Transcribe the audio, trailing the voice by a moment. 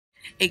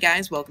Hey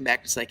guys, welcome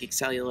back to Psychic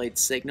Celluloid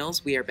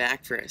Signals. We are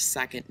back for a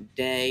second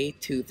day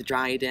to the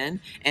Dryden,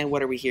 and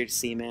what are we here to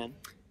see, man?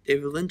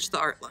 David Lynch, The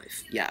Art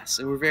Life. Yes,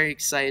 and we're very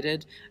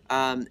excited.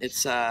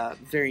 It's a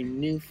very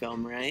new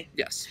film, right?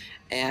 Yes.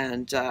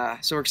 And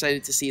so we're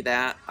excited to see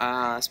that,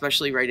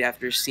 especially right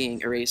after seeing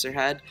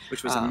Eraserhead.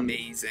 Which was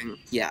amazing.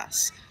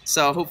 Yes.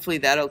 So hopefully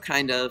that'll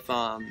kind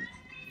of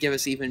give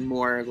us even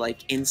more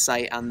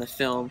insight on the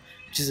film,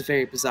 which is a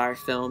very bizarre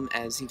film,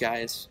 as you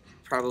guys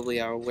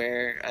probably are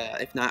aware,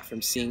 if not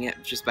from seeing it,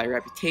 just by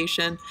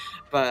reputation.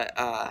 But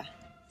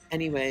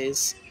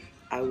anyways,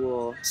 I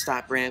will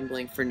stop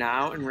rambling for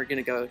now, and we're going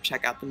to go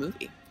check out the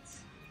movie.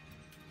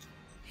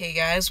 Hey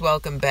guys,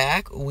 welcome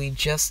back. We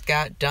just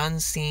got done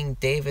seeing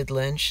David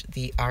Lynch,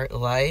 The Art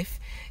Life,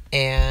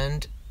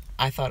 and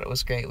I thought it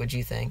was great. What'd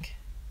you think?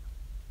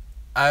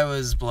 I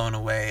was blown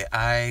away.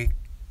 I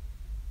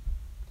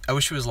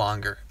wish it was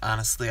longer,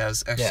 honestly. I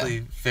was actually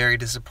very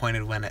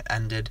disappointed when it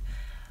ended.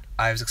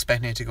 I was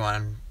expecting it to go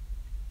on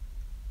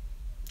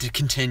to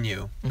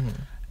continue,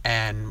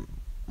 and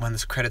when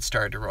the credits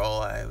started to roll,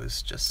 I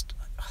was just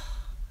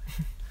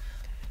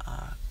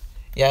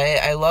yeah,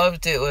 I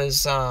loved it.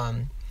 Was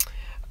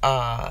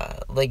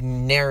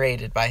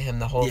narrated by him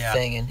the whole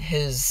thing, and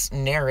his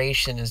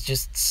narration is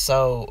just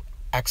so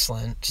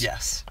excellent.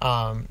 Yes.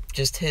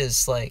 Just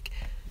his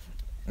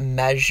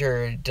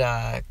measured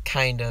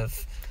kind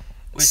of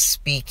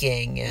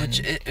speaking, and which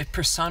it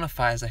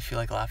personifies, I feel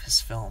like, a lot of his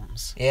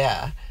films.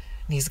 Yeah.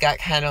 And he's got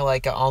kind of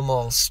an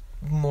almost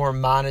more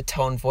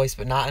monotone voice,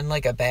 but not in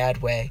a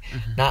bad way.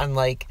 Not in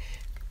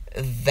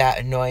that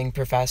annoying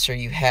professor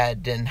you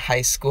had in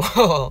high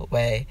school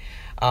way.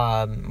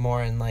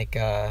 More in I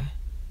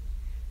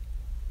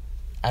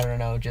don't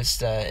know,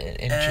 just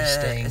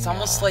interesting. It's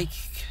almost like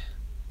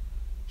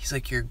he's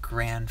like your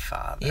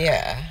grandfather.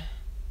 Yeah.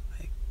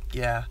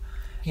 Yeah.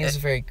 He is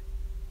very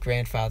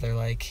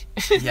grandfather-like.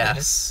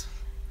 Yes.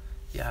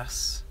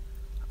 Yes.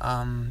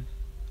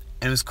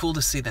 And it was cool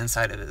to see the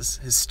inside of his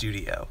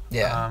studio.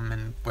 Yeah.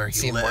 And where he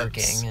see him lives.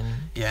 Working.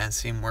 And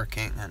see him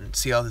working and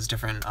see all his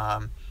different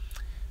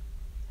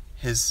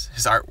his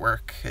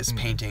artwork, his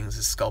paintings,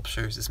 his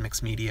sculptures, his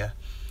mixed media.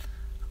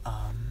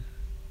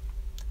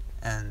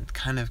 And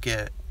kind of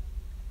get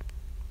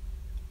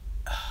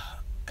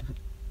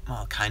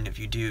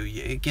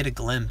you get a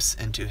glimpse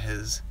into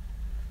his,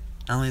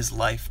 not only his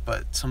life,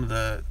 but some of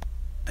the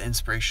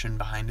inspiration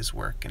behind his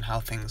work and how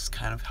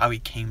he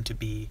came to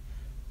be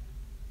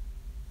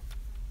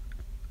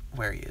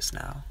where he is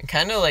now. And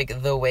kind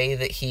of the way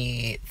that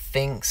he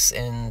thinks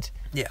and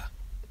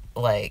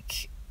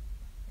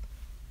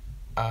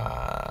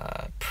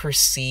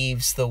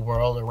perceives the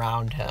world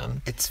around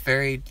him. It's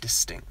very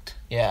distinct.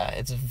 Yeah,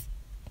 it's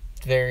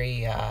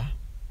very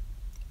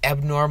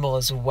abnormal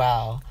as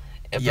well,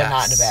 but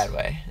not in a bad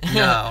way.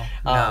 No,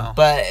 no.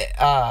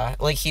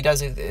 But he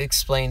does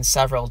explain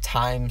several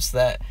times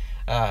that,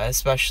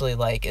 especially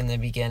in the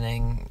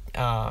beginning,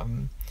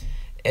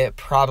 it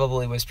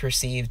probably was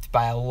perceived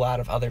by a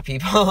lot of other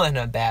people in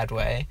a bad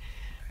way,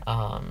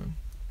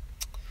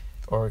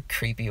 or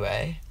creepy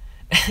way.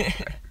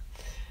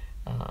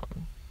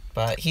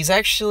 But he's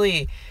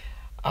actually,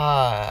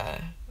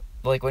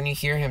 when you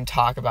hear him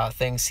talk about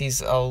things, he's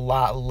a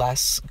lot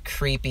less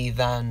creepy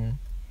than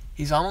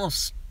he's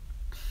almost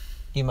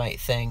you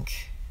might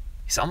think.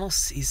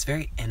 He's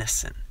very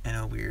innocent in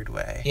a weird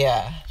way.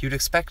 Yeah. You'd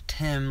expect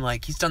him,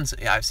 he's done,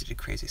 obviously did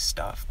crazy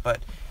stuff,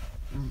 but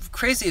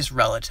crazy is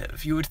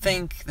relative. You would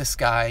think this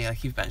guy,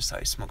 he mentioned how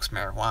he smokes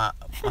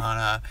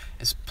marijuana,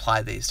 is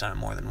implied that he's done it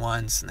more than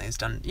once, and that he's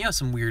done,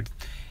 some weird,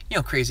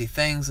 crazy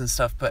things and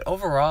stuff, but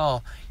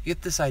overall, you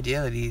get this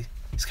idea that he's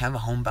kind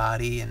of a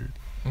homebody, and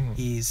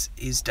he's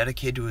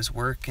dedicated to his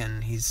work,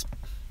 and he's,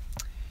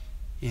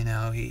 he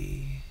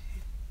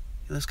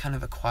lives kind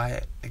of a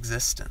quiet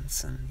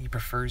existence, and he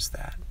prefers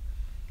that.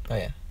 Oh,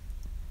 yeah.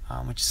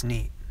 Which is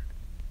neat.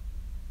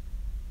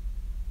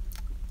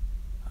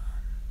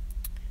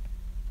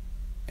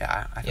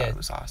 I thought it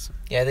was awesome.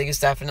 Yeah, I think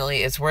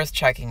it's worth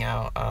checking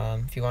out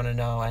if you want to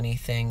know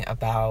anything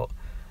about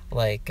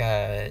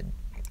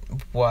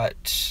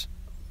what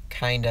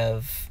kind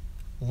of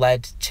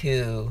led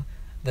to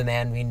the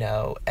man we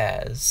know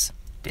as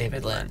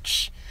David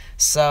Lynch.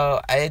 So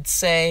I'd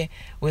say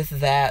with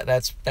that,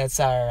 that's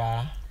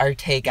our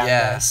take on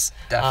this.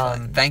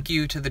 Definitely. Thank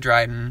you to the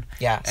Dryden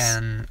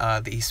and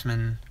the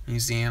Eastman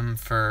Museum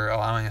for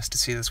allowing us to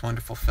see this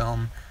wonderful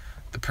film.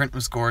 The print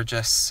was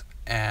gorgeous,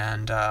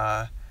 and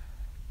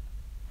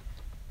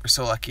we're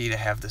so lucky to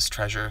have this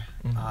treasure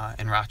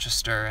in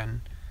Rochester,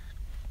 and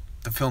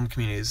the film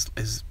community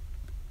is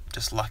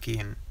just lucky,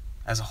 and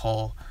as a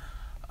whole,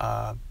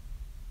 it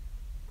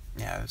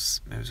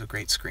was a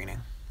great screening.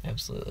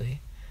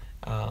 Absolutely.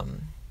 I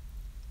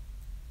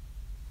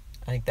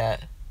think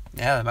that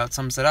about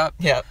sums it up.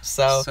 Yep.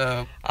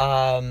 So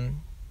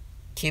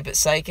keep it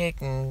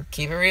psychic and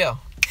keep it real.